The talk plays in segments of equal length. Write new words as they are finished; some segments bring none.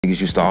Niggas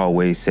used to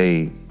always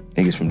say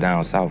niggas from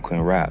down south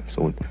couldn't rap,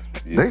 so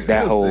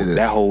that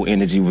whole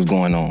energy was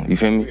going on. You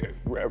feel me? Yeah,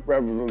 rappers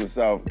from the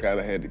south kind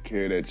of had to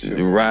carry that shit.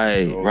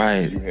 Right, you know?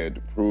 right. You had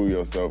to prove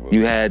yourself.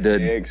 You had to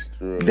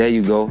extra. There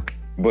you go.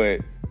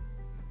 But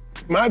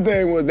my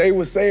thing was they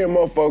were saying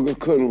motherfuckers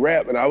couldn't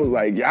rap, and I was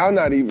like, y'all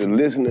not even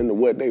listening to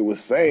what they was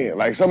saying.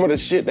 Like some of the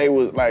shit they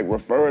was like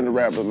referring to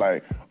rappers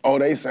like, oh,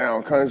 they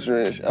sound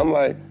country and shit. I'm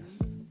like,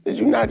 did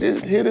you not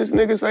just hear this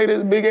nigga say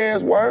this big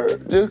ass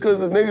word just because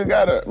the nigga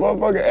got a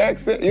motherfucking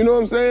accent? You know what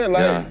I'm saying?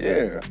 Like,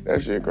 yeah,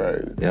 that shit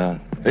crazy. Yeah.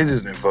 They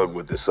just didn't fuck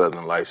with the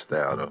Southern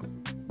lifestyle though.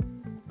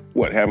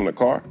 What, having a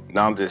car?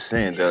 No, I'm just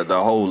saying the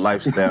whole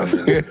lifestyle,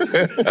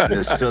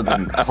 the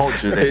Southern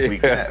culture that we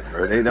got,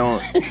 bro. They don't,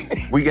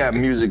 we got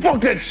music. Fuck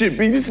that shit,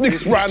 B. These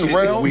niggas riding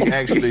around. We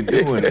actually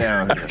doing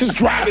down here. Just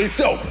drive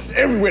themselves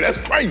everywhere. That's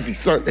crazy,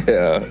 son.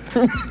 Yeah.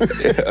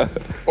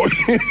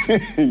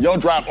 Y'all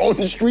drive on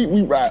the street,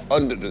 we ride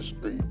under the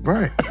street.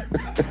 Right.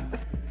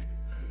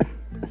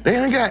 They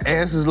ain't got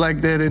asses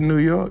like that in New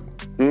York.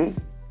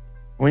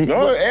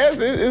 No, ass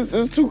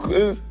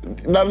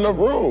it's not enough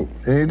room.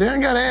 They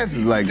ain't got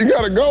asses like that. You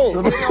gotta go.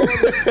 So they don't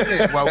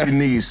understand why we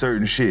need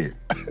certain shit.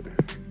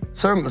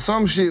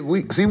 Some shit,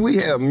 we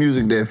have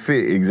music that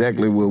fit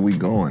exactly where we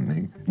going,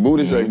 nigga.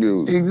 Booty shake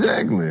music.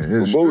 Exactly.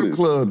 It's strip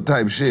club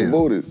type shit.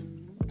 Booties.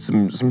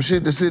 Some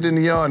shit to sit in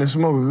the yard and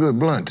smoke a good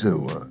blunt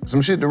to.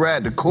 Some shit to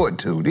ride to court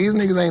to. These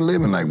niggas ain't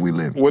living like we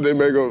live. What they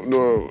make up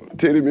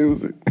titty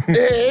music?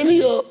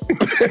 Annie up.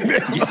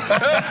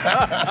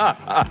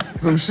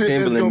 Some shit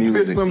that's gonna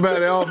piss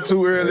somebody off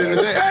too early in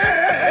the day.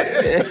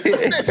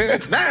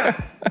 Hey,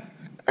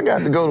 I got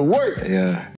to go to work. Yeah.